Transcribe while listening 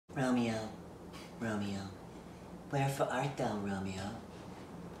Romeo, Romeo, wherefore art thou, Romeo?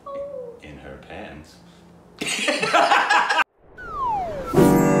 In her pants.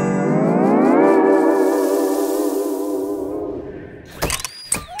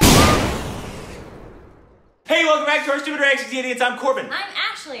 Hey, welcome back to our Stupid Reactions, idiots. I'm Corbin. I'm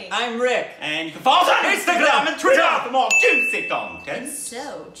Ashley. I'm Rick. And you can follow us on Instagram and Twitter for more juicy content. It's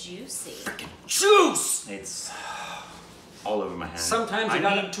so juicy. Juice! It's all over my hands. Sometimes you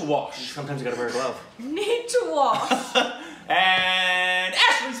need to wash. Sometimes you gotta wear a glove. Need to wash. And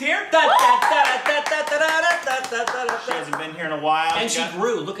Ashley's here. She She hasn't been here in a while. And she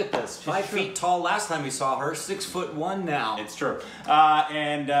grew. Look at this. 5 feet tall last time we saw her. 6'1" now. It's true.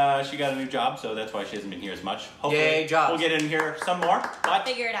 And she got a new job, so that's why she hasn't been here as much. Hopefully, yay, jobs. we'll get in here some more. But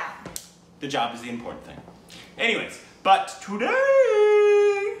Figure it out. the job is the important thing. Anyways, but today.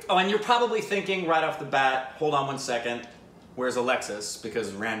 Oh, and you're probably thinking right off the bat, hold on one second. Where's Alexis?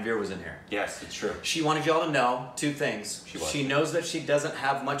 Because Ranveer was in here. Yes, it's true. She wanted y'all to know 2 things. She was. She knows that she doesn't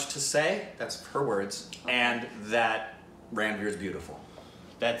have much to say. That's her words. And that Ranveer is beautiful.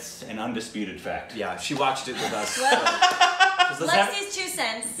 That's an undisputed fact. Yeah, she watched it with us. Well, so Lexi's 2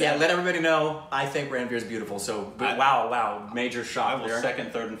 cents. Yeah, let everybody know I think Ranveer is beautiful. So, wow, major I shock will there.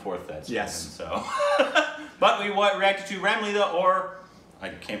 second, third, and fourth that statement. Yes. So, but we reacted to Ram-Leela, or I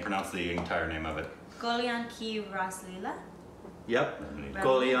can't pronounce the entire name of it. Goliyon ki Rasleela. Yep.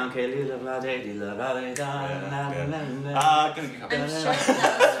 Goliyon I'm sure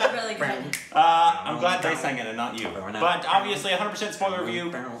that was really good. I'm glad they sang it and not you. But obviously, 100% spoiler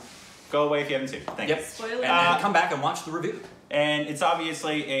review. Go away if you haven't seen it. Thank you. Spoiler. And come back and watch the review. And it's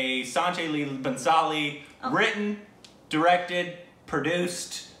obviously a Sanjay Leela Bhansali written, directed,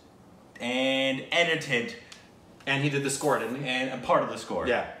 produced, and edited. And he did the score, didn't he? And a part of the score.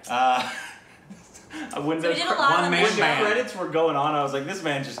 Yeah. When So we did a lot on when this the show. credits were going on, I was like, this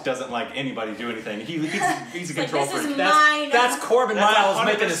man just doesn't like anybody do anything. He's a control this is freak. mine. That's Corbin That's Miles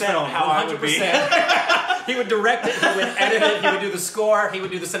making his 100% film. how I would be. 100%. He would direct it, he would edit it, he would do the score, he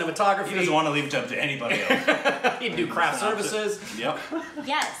would do the cinematography. He doesn't want to leave it up to anybody else. He'd do craft services. Yep.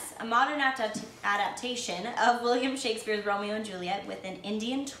 Yes, a modern adaptation of William Shakespeare's Romeo and Juliet with an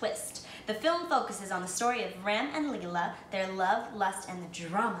Indian twist. The film focuses on the story of Ram and Leela, their love, lust, and the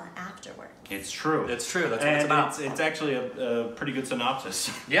drama afterward. It's true. It's true. That's what it's about. It's actually a pretty good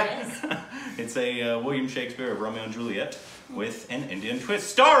synopsis. Yeah. Yes. It's a William Shakespeare of Romeo and Juliet with an Indian twist,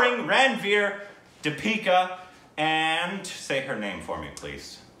 starring Ranveer, Deepika, and say her name for me,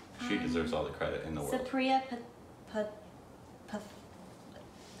 please. She deserves all the credit in the world. Supriya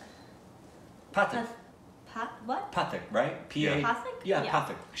Pathak. what? Pathak, right? P-A. Pathak? Yeah, Yeah.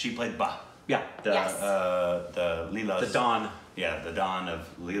 Pathak. She played Ba. Yeah. Yes. The Leela's. The Dawn. Yeah, the Dawn of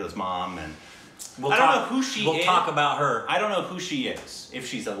Leela's mom, and We'll I don't know who she is. We'll talk about her. I don't know who she is. If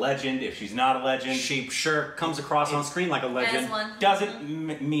she's a legend, if she's not a legend. She sure comes across on screen like a legend. As one.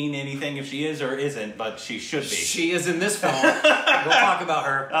 Doesn't mean anything if she is or isn't, but she should be. She is in this film. We'll talk about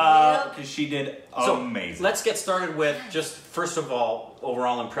her. Because she did So, amazing. let's get started with just, first of all,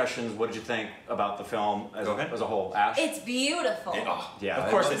 overall impressions. What did you think about the film as a whole, Ash? It's beautiful. Yeah, of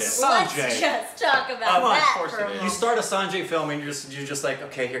course it is. Let's Sanjay. just talk about Come on, that of course for it a is. You moment. start a Sanjay film and you're just like,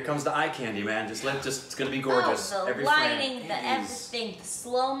 okay, here comes the eye candy, man. It's gonna be gorgeous. Oh, the Every lighting, frame. the everything, the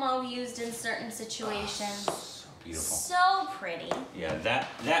slow-mo used in certain situations. So beautiful. So pretty. Yeah,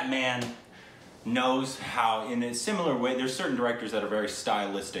 that man knows how, in a similar way, there's certain directors that are very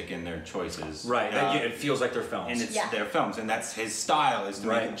stylistic in their choices. Right, it feels like they're films. And it's Yeah. their films, and that's his style, is to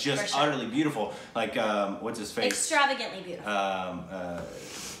make it just For sure. utterly beautiful. Like, what's his face? Extravagantly beautiful.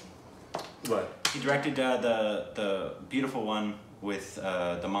 What? He directed the beautiful one with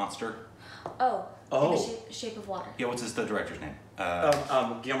the monster. Oh. Oh. In the shape of water. Yeah, what's the director's name?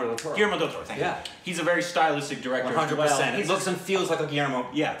 Guillermo del Toro. Guillermo del Toro, thank you. He's a very stylistic director. 100%. It His- looks and feels like a Guillermo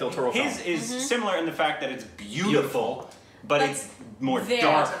del Toro film. His is similar in the fact that it's beautiful, but it's more very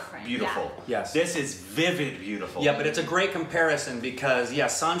dark different, beautiful. yeah. Yes. This is vivid beautiful. Yeah, but it's a great comparison because, yeah,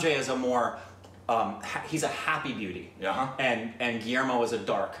 Sanjay is a more, he's a happy beauty. Uh-huh. And Guillermo is a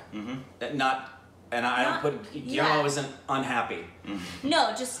dark. I don't put, Guillermo isn't unhappy.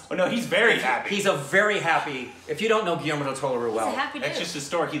 No, just. Oh no, he's very happy. He's a very happy, if you don't know Guillermo del Toro real well. He's a happy dude. That's just his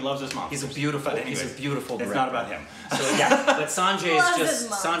story. He loves his mom. He's a beautiful, But anyways, he's a beautiful it's director. not about him. So yeah, but Sanjay Loves is his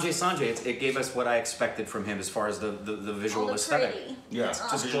just, mom. Sanjay, it gave us what I expected from him as far as the visual the aesthetic. pretty. Yeah, It's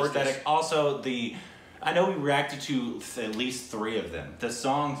just just gorgeous. gorgeous. Aesthetic. Also, I know we reacted to at least 3 of them. The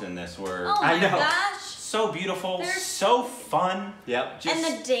songs in this were Oh my I know. gosh. so beautiful, They're so fun. Yep. And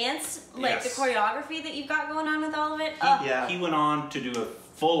the dance, like the choreography that you've got going on with all of it. Yeah. He went on to do a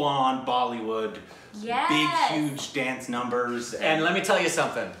full-on Bollywood Yes. big, huge dance numbers. And let me tell you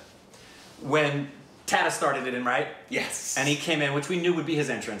something. When Tata started it in, right? Yes. And he came in, which we knew would be his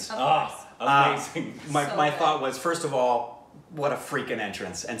entrance. Of course. Amazing. My So thought was, first of all, what a freaking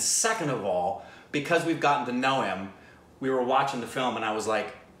entrance. And second of all, because we've gotten to know him, we were watching the film and I was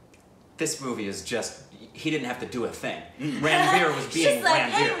like, this movie is just, he didn't have to do a thing. Ranveer was being She's like,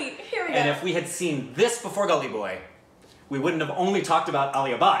 Ranveer. hey, here we go. And if we had seen this before Gully Boy, we wouldn't have only talked about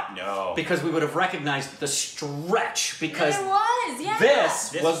Ali Abad. No. Because we would have recognized the stretch, because It was, yeah.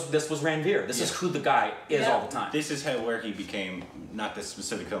 this was Ranveer. This is who the guy is all the time. This is where he became, not this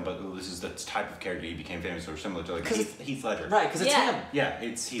specific film, but this is the type of character he became famous for, similar to like Heath Ledger. Right, because it's Yeah. him. Yeah,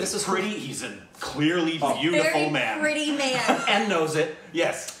 he's This is pretty. He's a clearly beautiful Very man. pretty man. And knows it.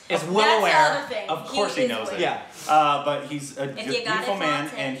 Yes. Is well That's aware. the other thing. Of course he is knows aware. it. Yeah. But he's a If you got beautiful it, man,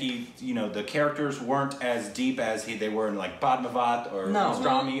 flaunt it. and the characters weren't as deep as they were in like Padmavat or No.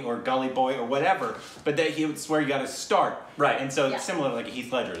 Pastrami or Gully Boy or whatever. But it's where you got to start. Right. And so Yeah. it's similar to like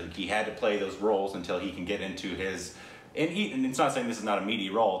Heath Ledger. Like he had to play those roles until he can get into his. And it's not saying this is not a meaty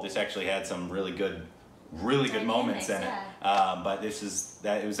role. This actually had some really good moments in it. Dynamics,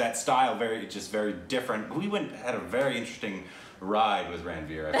 But it was that style, very different. We had a very interesting ride with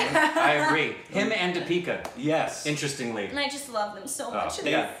Ranveer, I think. I agree. Him and Deepika, Yes. interestingly. And I just love them so much.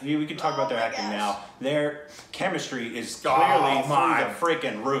 We can talk about their my acting gosh. now. Their chemistry is clearly my. through the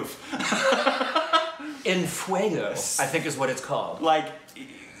freaking roof. In Fuego, I think is what it's called. Like,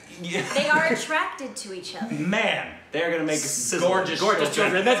 They are attracted to each other. man, they're gonna make gorgeous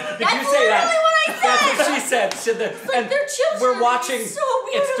children. Did you That's say that? literally what I said. That's what she said. She said that. like they're children. We're watching. It's so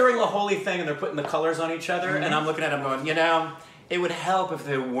It's during the beautiful. holy thing, and they're putting the colors on each other, and I'm looking at them going, it would help if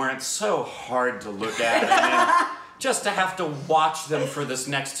they weren't so hard to look at. And then just to have to watch them for this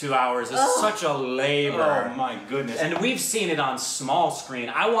next 2 hours is such a labor. Oh my goodness. And we've seen it on small screen.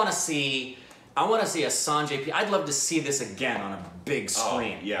 I want to see a Sanjay P. I'd love to see this again on a big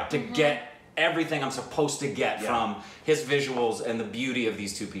screen. yeah. To get everything I'm supposed to get Yeah. from his visuals and the beauty of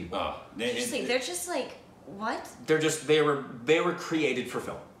these two people. They're just like, what? They were created for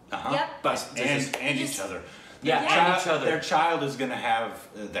film. Yep. But and each other. Yeah, Yeah. and each other. Their child is gonna have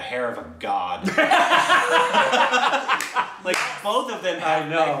the hair of a god. Like both of them have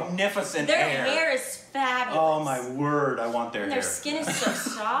magnificent Their hair is fabulous. Oh my word, I want their And hair. their skin is so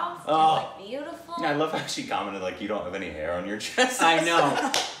soft and Oh. like beautiful. I love how she commented like you don't have any hair on your chest. I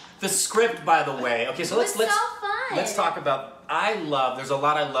know. The script, by the way. Okay, so It was let's so fun. let's talk about. There's a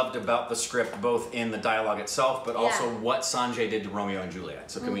lot I loved about the script, both in the dialogue itself, but also what Sanjay did to Romeo and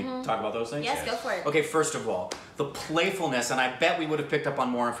Juliet. So can we talk about those things? Yes, go for it. Okay, first of all, the playfulness, and I bet we would have picked up on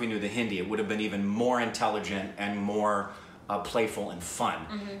more if we knew the Hindi. It would have been even more intelligent and more playful and fun,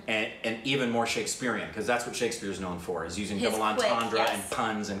 and even more Shakespearean, because that's what Shakespeare is known for, is using His double quick, entendre yes. and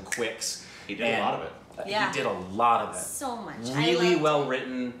puns and quicks. He did a lot of it. Yeah. He did a lot of it. So much. Really I loved well it.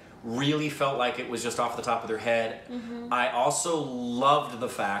 written. Really felt like it was just off the top of their head. I also loved the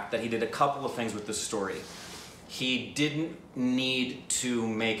fact that he did a couple of things with the story. He didn't need to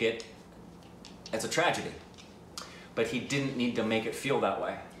make it as a tragedy, but he didn't need to make it feel that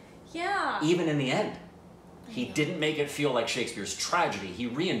way. Yeah. Even in the end, he didn't make it feel like Shakespeare's tragedy. He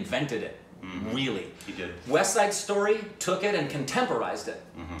reinvented it, really. He did. West Side Story took it and contemporized it.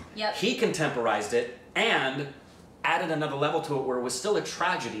 Yep. He contemporized it and added another level to it where it was still a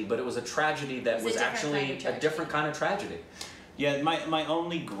tragedy, but it was a tragedy that was a different actually kind of a tragedy. different kind of tragedy. Yeah, my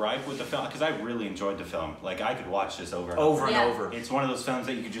only gripe with the film, because I really enjoyed the film. Like I could watch this over and Over and Yeah. over. It's one of those films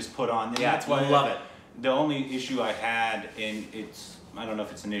that you could just put on. And Yeah, that's why I love it. The only issue I had, and I don't know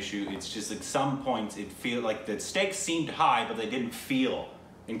if it's an issue, it's just at some points it feel like the stakes seemed high, but they didn't feel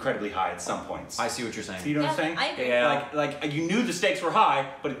incredibly high at some points. I see what you're saying. You know what I'm Yeah, saying? I agree. Yeah. Like you knew the stakes were high,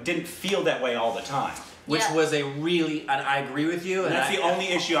 but it didn't feel that way all the time. Which Yeah. was a really, and I agree with you. And that's the only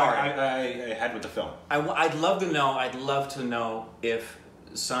issue hard. I had with the film. I'd love to know if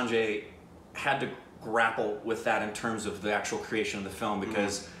Sanjay had to grapple with that in terms of the actual creation of the film,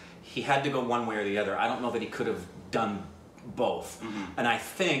 because he had to go one way or the other. I don't know that he could have done both. And I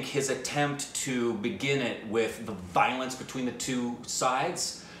think his attempt to begin it with the violence between the two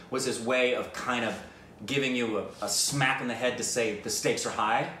sides was his way of kind of giving you a smack in the head to say the stakes are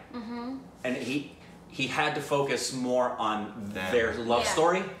high. And he had to focus more on their love Yeah.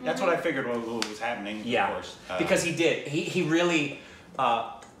 story. That's what I figured what was happening. Yeah, Of course. because he did. He really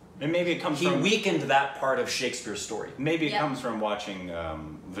and maybe it comes he from weakened that part of Shakespeare's story. maybe it Yeah. comes from watching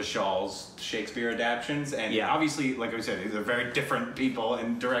Vishal's Shakespeare adaptions, and Yeah. obviously, like I said, they're very different people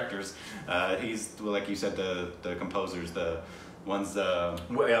and directors. He's like you said, the composers, the One's the...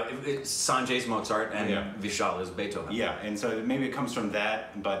 Well, Sanjay's Mozart and Vishal is Beethoven. Yeah, and so maybe it comes from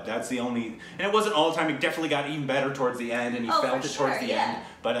that, but that's the only... And it wasn't all the time. It definitely got even better towards the end, and you felt it towards the end.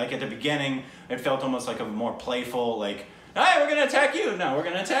 But like at the beginning, it felt almost like a more playful, like, hey, we're going to attack you. No, we're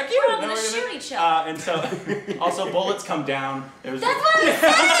going to attack you. We're all going to shoot each other. And so, also, bullets come down. That's what I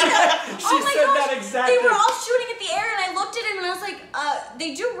said! She said that exactly. They were all shooting at the air, and I looked at him, and I was like,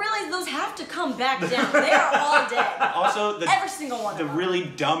 they do realize those have to come back down. They are all dead. Also, every single one of them. The really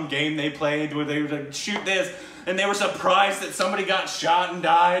dumb game they played where they would like, shoot this, and they were surprised that somebody got shot and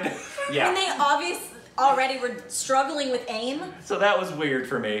died. Yeah. And they obviously already were struggling with aim. So that was weird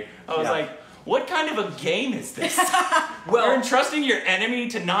for me. I was like, what kind of a game is this? Well, you're entrusting your enemy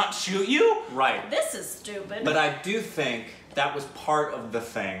to not shoot you? Right. This is stupid. But I do think that was part of the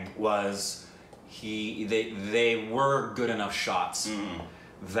thing was they were good enough shots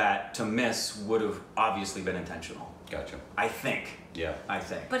that to miss would have obviously been intentional. Gotcha. I think. Yeah. I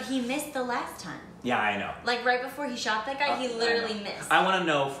think. But he missed the last time. Yeah, I know. Like right before he shot that guy, he literally missed. I want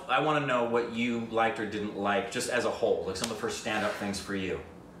to know what you liked or didn't like, just as a whole, like some of the first stand-up things for you.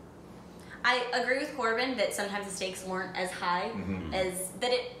 I agree with Corbin that sometimes the stakes weren't as high as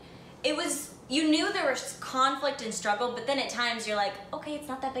that it was. You knew there was conflict and struggle, but then at times you're like, okay, it's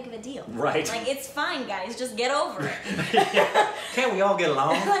not that big of a deal. Right. Like it's fine, guys. Just get over it. Can't we all get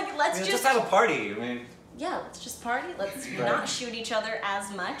along? Like let's just have a party. I mean. Yeah, let's just party. Let's not shoot each other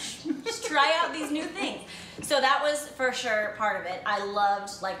as much. Just try out these new things. So that was for sure part of it. I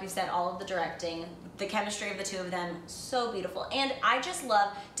loved, like we said, all of the directing, the chemistry of the two of them, so beautiful. And I just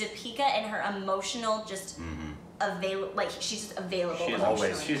love Deepika and her emotional, just available. Like she's just available. She's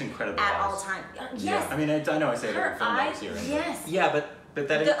always. She's incredible at all times. Yes. Yeah. I mean, I know I say it every film that I see her in. Yes. Yeah, but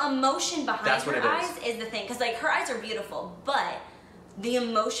that the emotion behind her eyes is the thing, because like her eyes are beautiful, but the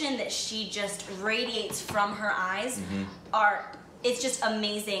emotion that she just radiates from her eyes it's just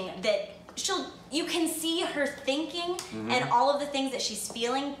amazing that you can see her thinking and all of the things that she's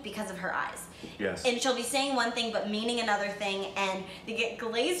feeling because of her eyes. Yes. And she'll be saying one thing but meaning another thing, and they get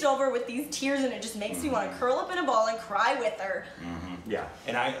glazed over with these tears, and it just makes me want to curl up in a ball and cry with her. Yeah.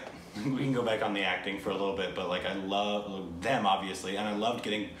 And we can go back on the acting for a little bit, but like I love them obviously, and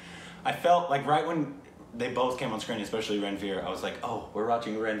I felt like right when they both came on screen, especially Ranveer, I was like, oh, we're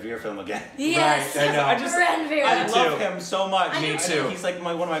watching a Ranveer film again. Yes, right, I know. Ranveer. I love him so much. Me too. He's like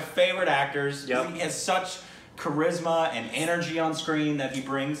one of my favorite actors. Yep. He has such charisma and energy on screen that he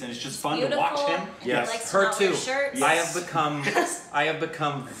brings, and it's just fun to watch him. Yes, her too. Yes. I have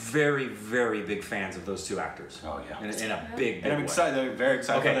become very, very big fans of those two actors. Oh yeah, in a big and I'm excited. Very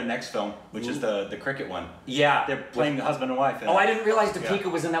excited for the next film, which is the cricket one. Yeah, they're playing the husband and wife. Oh, I didn't realize Deepika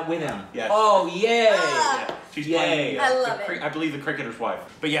was in that with him. Yeah. Oh, yay! Yeah. She's playing. I love it. I believe the cricketer's wife.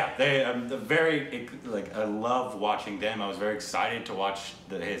 But yeah, I love watching them. I was very excited to watch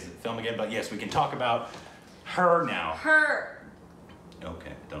his film again. But yes, we can talk about her now. Her.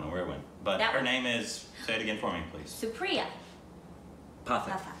 Okay, don't know where it went. But her name is, say it again for me, please. Supriya.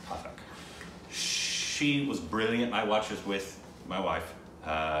 Pathak. She was brilliant. I watched this with my wife,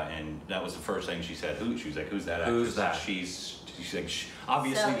 and that was the first thing she said. She was like, who's that actress? Who's that? She's like,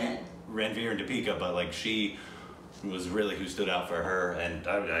 obviously Ranveer and Deepika, but like she was really who stood out for her, and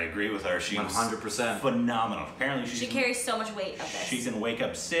I agree with her. She 100%. was phenomenal. Apparently she carries so much weight of this. She's in Wake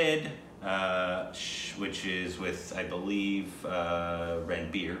Up Sid, which is with, I believe,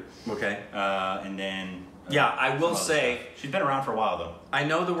 Ranveer. Okay. And then... yeah, I will say... she's been around for a while, though. I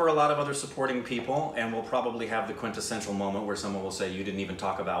know there were a lot of other supporting people, and we'll probably have the quintessential moment where someone will say, you didn't even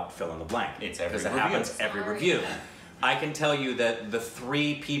talk about fill in the blank. It's every review. Because it happens every review. I can tell you that the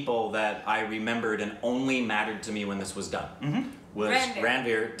three people that I remembered and only mattered to me when this was done was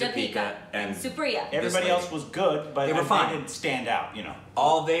Ranveer, Deepika, and Supriya. Everybody else was good, but they were fine. They didn't stand out, you know.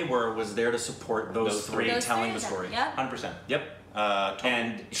 All they were was there to support those three telling the story. Yeah. 100%. Yep.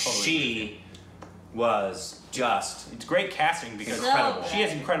 Totally she was just... it's great casting because incredible. She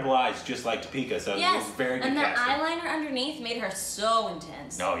has incredible eyes, just like Deepika, so it was very good casting. And the eyeliner underneath made her so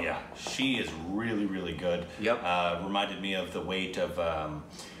intense. Oh yeah, she is really, really good. Yep. Reminded me of the weight of,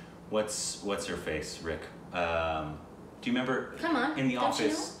 what's her face, Rick? Do you remember? Come on. In The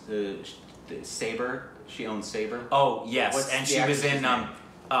Office, the Saber, she owns Saber. Oh, yes, and she was in...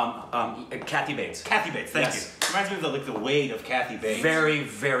 Kathy Bates. Kathy Bates, thank you. Reminds me of the weight of Kathy Bates. Very,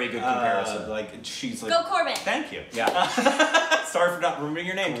 very good comparison. She's like... go Corbin. Thank you. Yeah. Sorry for not remembering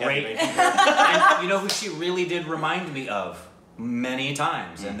your name, Great. Kathy Bates. And you know who she really did remind me of many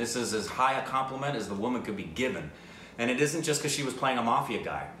times, and this is as high a compliment as the woman could be given. And it isn't just because she was playing a mafia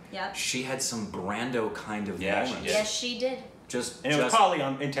guy. Yep. She had some Brando kind of moments. Yes, she did. And it was probably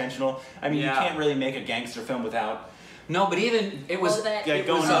unintentional. I mean, you can't really make a gangster film without No, but even it was. That, Yeah, it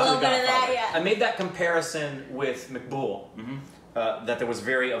going was up a to little the bit of that, Godfather. yeah. I made that comparison with McBool. That there was a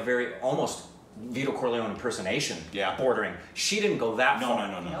very almost Vito Corleone impersonation bordering. She didn't go that far.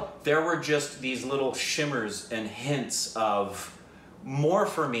 No. Nope. There were just these little shimmers and hints of more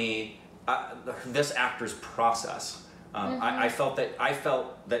for me this actor's process. I felt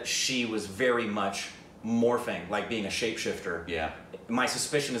that she was very much morphing, like being a shapeshifter. Yeah. My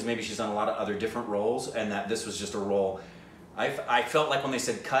suspicion is maybe she's done a lot of other different roles, and that this was just a role. I felt like when they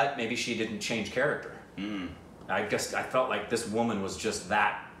said cut, maybe she didn't change character. I felt like this woman was just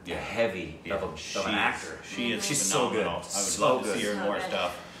that heavy of an actor. She's so good. I would So love to good. see her in more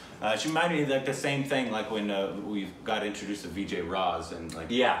stuff. She reminded me of like the same thing like when we got introduced to VJ Roz and like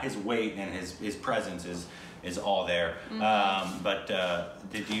his weight and his presence is all there. But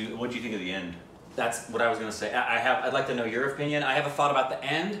what did you think of the end? That's what I was going to say. I'd like to know your opinion. I have a thought about the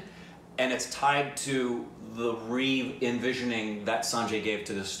end, and it's tied to the re-envisioning that Sanjay gave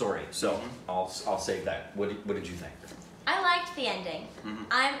to this story. So I'll save that. What did you think? I liked the ending.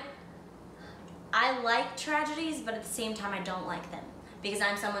 I like tragedies, but at the same time, I don't like them because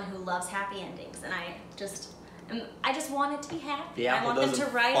I'm someone who loves happy endings, and I just want it to be happy. I want them to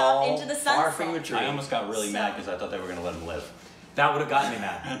ride off into the sunset. I almost got really mad because I thought they were going to let him live. That would have gotten me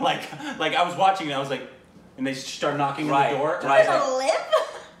mad. like I was watching and I was like, and they started knocking on the door. And They're I was gonna like,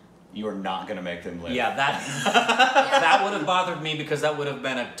 live? you are not going to make them live. Yeah, that would have bothered me because that would have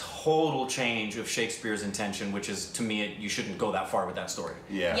been a total change of Shakespeare's intention, which is to me you shouldn't go that far with that story.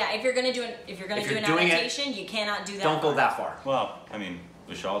 Yeah. Yeah, if you're gonna do an adaptation, you cannot do that. Don't go that far. Well, I mean,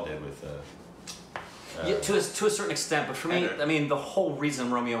 Vishal did with. To a certain extent, but for me, I mean, the whole reason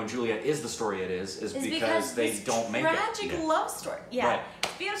Romeo and Juliet is the story it is because they don't make it. Tragic love story. Yeah, Right.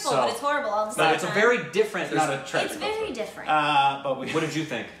 it's beautiful, but it's horrible all the same But it's a time. very different. Not a tragic It's love very story. different. But What did you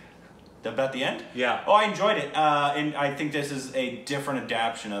think? About the end? Yeah. Oh, I enjoyed it. And I think this is a different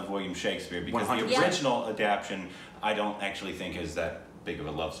adaptation of William Shakespeare because 100%. the original adaptation I don't actually think is that big of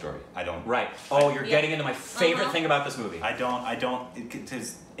a love story. I don't. Right. Oh, you're getting into my favorite thing about this movie. I don't,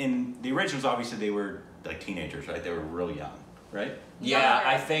 because in the originals, obviously they were like teenagers, right? They were real young, right? Yeah, Younger.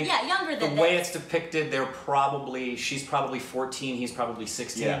 I think younger than the way this. it's depicted, she's probably 14, he's probably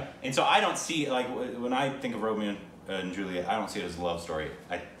 16. Yeah. And so I don't see, like, when I think of Romeo and Juliet, I don't see it as a love story.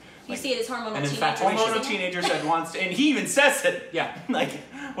 You see it as hormonal an teenagers. infatuation. Hormonal teenagers that wants to, and he even says it. Yeah. Like,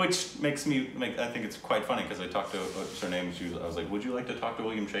 which makes me, I think it's quite funny because I talked to, what's her name? I was like, would you like to talk to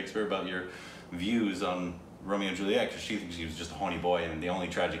William Shakespeare about your views on Romeo and Juliet? Because she thinks he was just a horny boy, and the only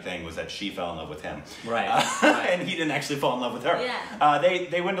tragic thing was that she fell in love with him. Right. And he didn't actually fall in love with her. Yeah.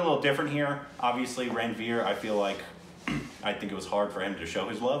 They went a little different here. Obviously, Ranveer, I feel like, I think it was hard for him to show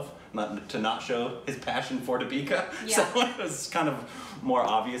his love, not show his passion for Deepika. Yeah. So it was kind of more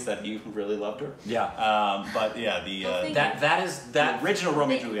obvious that he really loved her. Yeah. But yeah, the original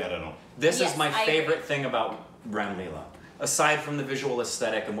Romeo and Juliet, I don't know. This Yes, is my I favorite agree. thing about Ranveer. Aside from the visual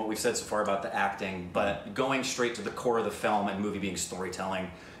aesthetic and what we've said so far about the acting, but going straight to the core of the film and movie being storytelling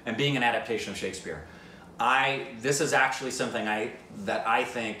and being an adaptation of Shakespeare, this is actually something that I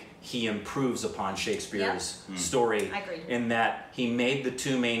think he improves upon Shakespeare's story. I agree. In that he made the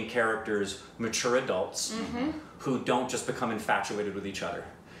two main characters mature adults who don't just become infatuated with each other.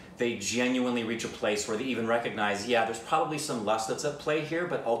 They genuinely reach a place where they even recognize, yeah, there's probably some lust that's at play here,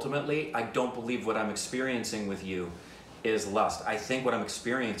 but ultimately I don't believe what I'm experiencing with you is lust. I think what I'm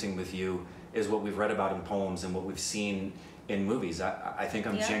experiencing with you is what we've read about in poems and what we've seen in movies. I think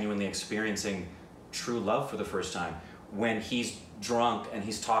I'm genuinely experiencing true love for the first time. When he's drunk and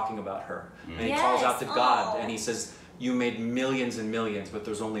he's talking about her, and he calls out to God, and he says, you made millions and millions, but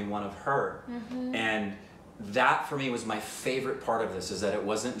there's only one of her. And that for me was my favorite part of this, is that it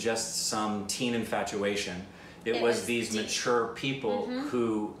wasn't just some teen infatuation. It was these deep, mature people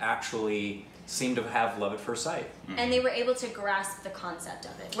who actually seemed to have love at first sight. And they were able to grasp the concept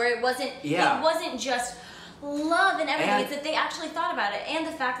of it, where it wasn't just love and everything. It's that they actually thought about it, and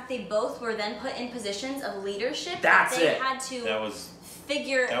the fact that they both were then put in positions of leadership. That's they it. had to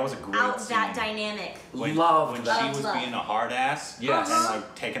figure out that dynamic. When that. she was being a hard ass, and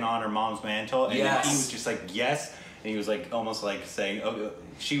like taking on her mom's mantle, and he was just like, yes. And he was like, almost like saying, oh,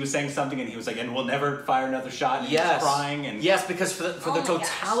 she was saying something, and he was like, and we'll never fire another shot. And he was crying. And yes, because for the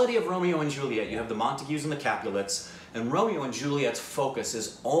totality of Romeo and Juliet, you have the Montagues and the Capulets, and Romeo and Juliet's focus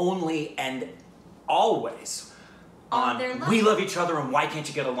is only and always on their love. We love each other, and why can't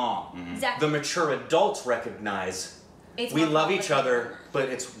you get along? Exactly. The mature adults recognize we love each other, but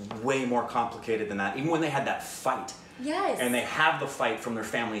it's way more complicated than that. Even when they had that fight. Yes. And they have the fight from their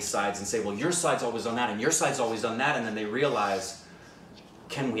family sides and say, well, your side's always done that, and your side's always done that, and then they realize,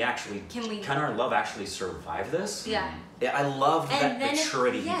 can our love actually survive this? Yeah. I love that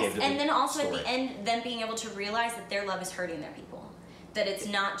maturity he gave to the and then also story. at the end, them being able to realize that their love is hurting their people. That it's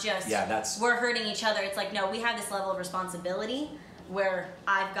not just we're hurting each other. It's like, no, we have this level of responsibility where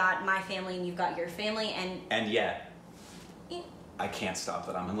I've got my family and you've got your family, and yet I can't stop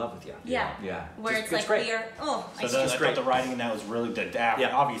that I'm in love with you. Yeah. Where it's like great. we are. Oh, I thought the writing in that was really good.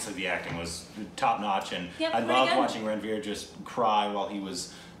 Obviously, the acting was top notch, and I loved watching Ranveer just cry while he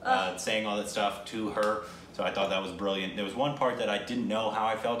was saying all that stuff to her. So I thought that was brilliant. There was one part that I didn't know how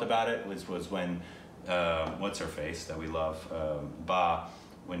I felt about it, was when what's her face that we love, Ba,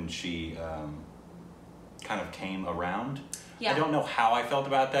 when she kind of came around. I don't know how I felt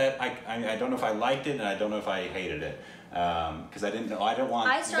about that. I don't know if I liked it, and I don't know if I hated it. Because I don't want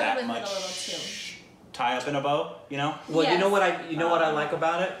that much tie up in a bow, you know? Well, you know what I like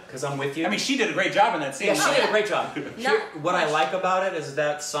about it? Because I'm with you. I mean, she did a great job in that scene. Yeah, she did a great job. What I like about it is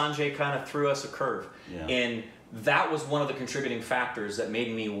that Sanjay kind of threw us a curve. And that was one of the contributing factors that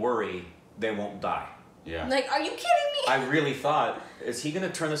made me worry they won't die. Yeah. Like, are you kidding me? I really thought, is he going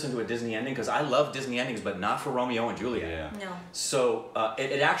to turn this into a Disney ending? Because I love Disney endings, but not for Romeo and Juliet. No. So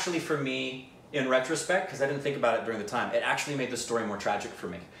it actually, for me, in retrospect, because I didn't think about it during the time, it actually made the story more tragic for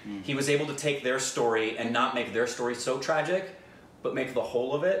me. He was able to take their story and not make their story so tragic, but make the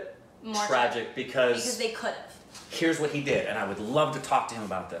whole of it more tragic because they could have. Here's what he did, and I would love to talk to him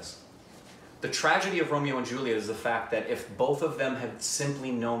about this. The tragedy of Romeo and Juliet is the fact that if both of them had simply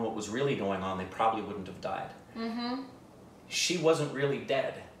known what was really going on, they probably wouldn't have died. She wasn't really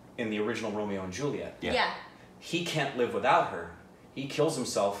dead in the original Romeo and Juliet. He can't live without her. He kills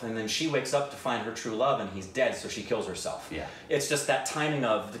himself, and then she wakes up to find her true love, and he's dead, so she kills herself. It's just that timing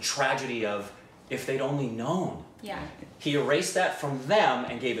of the tragedy of if they'd only known. He erased that from them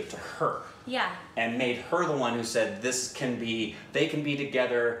and gave it to her. And made her the one who said, they can be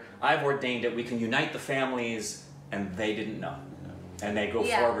together, I've ordained it, we can unite the families, and they didn't know. And they go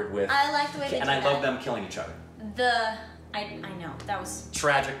forward with... I like the way they did that. And I love them killing each other. I know, that was...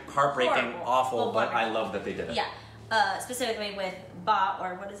 Tragic, heartbreaking, horrible. awful, but I love that they did it. Specifically with Ba,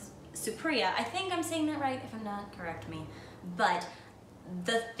 or what is Supriya. I think I'm saying that right. If I'm not, correct me. But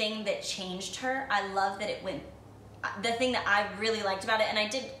the thing that changed her, I love that it went... The thing that I really liked about it, and I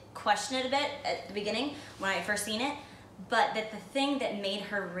did question it a bit at the beginning when I first seen it, but that the thing that made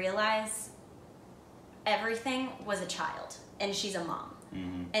her realize everything was a child, and she's a mom.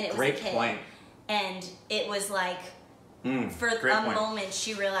 And it was a kid. Point. And it was like, for a moment,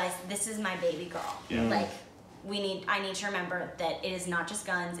 she realized, this is my baby girl. Like, I need to remember that it is not just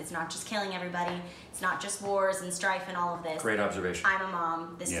guns, it's not just killing everybody, it's not just wars and strife and all of this. Great observation. I'm a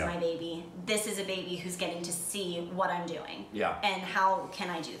mom, this is my baby. This is a baby who's getting to see what I'm doing. And how can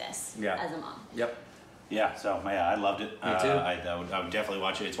I do this as a mom? So I loved it. Me too. I would definitely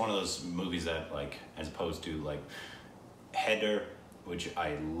watch it. It's one of those movies that, like, as opposed to, like, Heather, which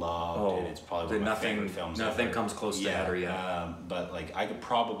I loved, and it's probably one of my favorite films Nothing ever. comes close to Heather, but, like, I could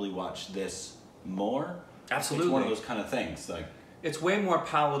probably watch this more. Absolutely. It's one of those kind of things. Like, it's way more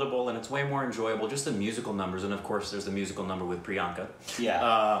palatable and it's way more enjoyable. Just the musical numbers, and of course, there's the musical number with Priyanka.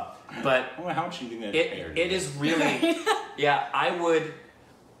 But how much do you think that it is really, I would,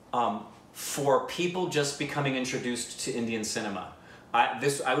 for people just becoming introduced to Indian cinema,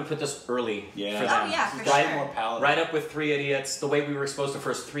 I would put this early for them. For sure. More palatable. Right up with Three Idiots, the way we were exposed to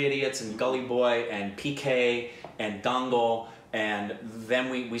first Three Idiots and Gully Boy and PK and Dangal, and then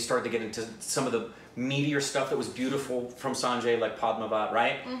we started to get into some of the meatier stuff that was beautiful from Sanjay, like Padmavat,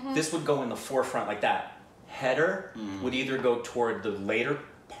 right? This would go in the forefront like that. Header would either go toward the later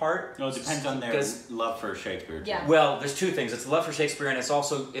part. No, it depends on their love for Shakespeare. Well, there's two things. It's love for Shakespeare, and it's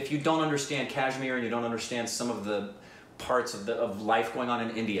also, if you don't understand Kashmir and you don't understand some of the parts of life going on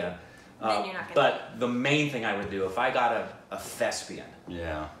in India, then you're not gonna but the main thing I would do, if I got a thespian,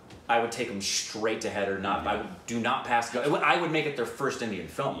 I would take them straight to Header. I would do not pass go. I would make it their first Indian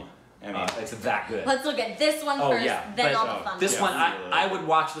film. I mean, it's that good. Let's look at this one first, then all the fun. This one, I would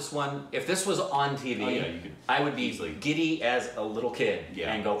watch this one. If this was on TV, I would be giddy as a little kid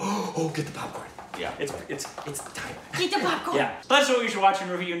and go, oh, get the popcorn. It's time. Get the popcorn. Let us know what you should watch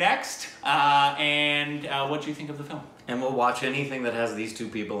and review next. And what do you think of the film? And we'll watch anything that has these two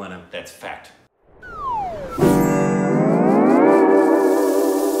people in it. That's fact.